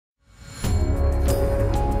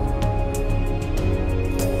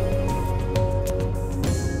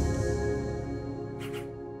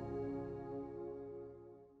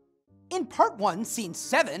part 1, scene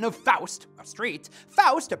 7 of Faust, a street,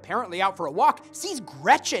 Faust, apparently out for a walk, sees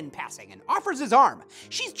Gretchen passing and offers his arm.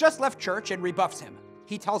 She's just left church and rebuffs him.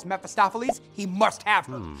 He tells Mephistopheles he must have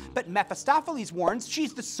her, but Mephistopheles warns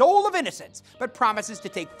she's the soul of innocence, but promises to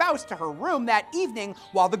take Faust to her room that evening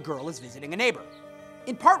while the girl is visiting a neighbor.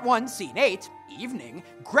 In part 1, scene 8, evening,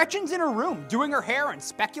 Gretchen's in her room doing her hair and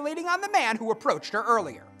speculating on the man who approached her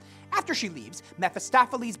earlier. After she leaves,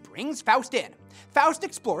 Mephistopheles brings Faust in. Faust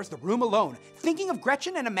explores the room alone, thinking of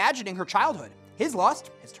Gretchen and imagining her childhood. His lust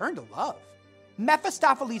has turned to love.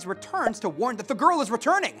 Mephistopheles returns to warn that the girl is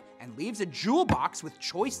returning and leaves a jewel box with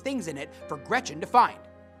choice things in it for Gretchen to find.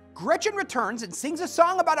 Gretchen returns and sings a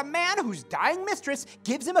song about a man whose dying mistress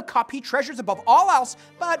gives him a cup he treasures above all else,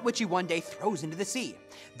 but which he one day throws into the sea.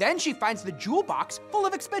 Then she finds the jewel box full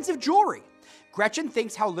of expensive jewelry. Gretchen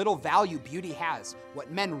thinks how little value beauty has.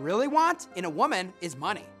 What men really want in a woman is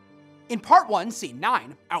money. In part 1, scene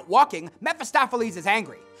 9, out walking, Mephistopheles is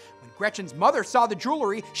angry. When Gretchen's mother saw the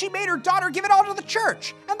jewelry, she made her daughter give it all to the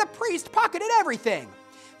church, and the priest pocketed everything.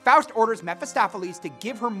 Faust orders Mephistopheles to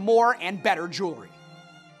give her more and better jewelry.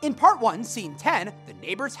 In part 1, scene 10, the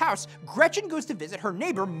neighbor's house, Gretchen goes to visit her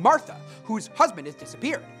neighbor Martha, whose husband has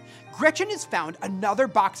disappeared. Gretchen has found another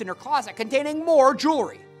box in her closet containing more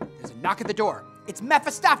jewelry. There's a knock at the door. It's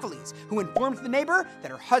Mephistopheles, who informs the neighbor that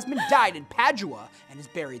her husband died in Padua and is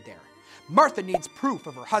buried there. Martha needs proof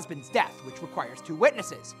of her husband's death, which requires 2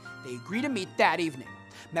 witnesses. They agree to meet that evening.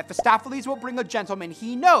 Mephistopheles will bring a gentleman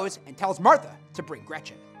he knows and tells Martha to bring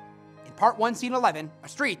Gretchen. In part 1, scene 11, a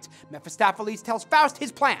street, Mephistopheles tells Faust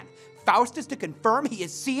his plan. Faust is to confirm he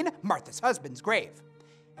has seen Martha's husband's grave.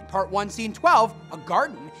 In part 1, scene 12, a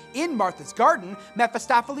garden. In Martha's garden,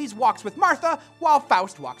 Mephistopheles walks with Martha while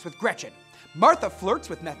Faust walks with Gretchen. Martha flirts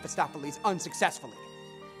with Mephistopheles unsuccessfully.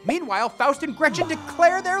 Meanwhile, Faust and Gretchen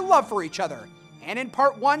declare their love for each other. And in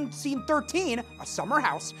part 1, scene 13, a summer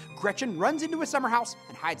house, Gretchen runs into a summer house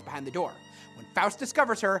and hides behind the door. When Faust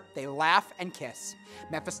discovers her, they laugh and kiss.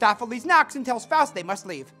 Mephistopheles knocks and tells Faust they must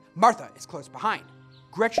leave. Martha is close behind.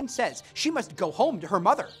 Gretchen says she must go home to her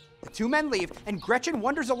mother. The 2 men leave, and Gretchen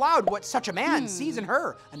wonders aloud what such a man sees in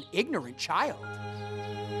her, an ignorant child.